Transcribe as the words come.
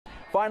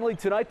Finally,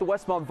 tonight, the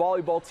Westmont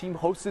volleyball team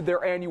hosted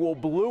their annual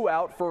Blue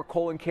Out for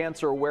colon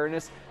cancer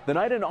awareness, the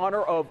night in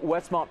honor of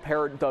Westmont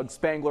parent Doug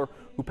Spangler,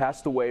 who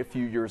passed away a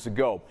few years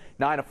ago.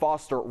 Nina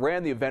Foster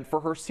ran the event for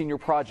her senior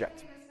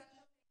project.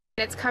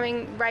 It's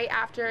coming right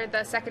after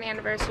the second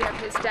anniversary of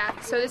his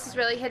death, so this is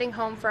really hitting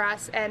home for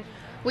us, and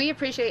we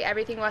appreciate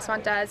everything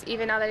Westmont does,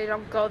 even now that they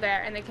don't go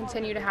there and they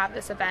continue to have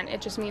this event. It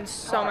just means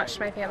so much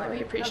to my family.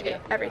 We appreciate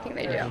everything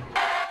they do.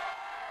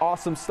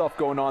 Awesome stuff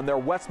going on there.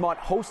 Westmont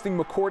hosting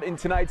McCort in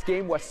tonight's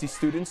game. Westie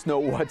students know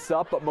what's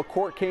up, but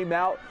McCort came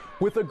out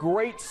with a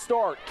great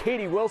start.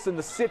 Katie Wilson,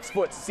 the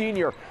 6-foot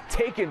senior,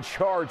 taking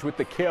charge with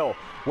the kill.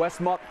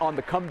 Westmont on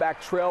the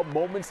comeback trail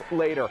moments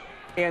later,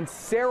 and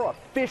Sarah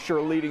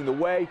Fisher leading the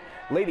way.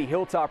 Lady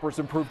Hilltoppers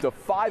improved to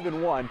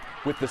 5-1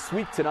 with the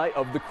sweep tonight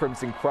of the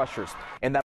Crimson Crushers. And that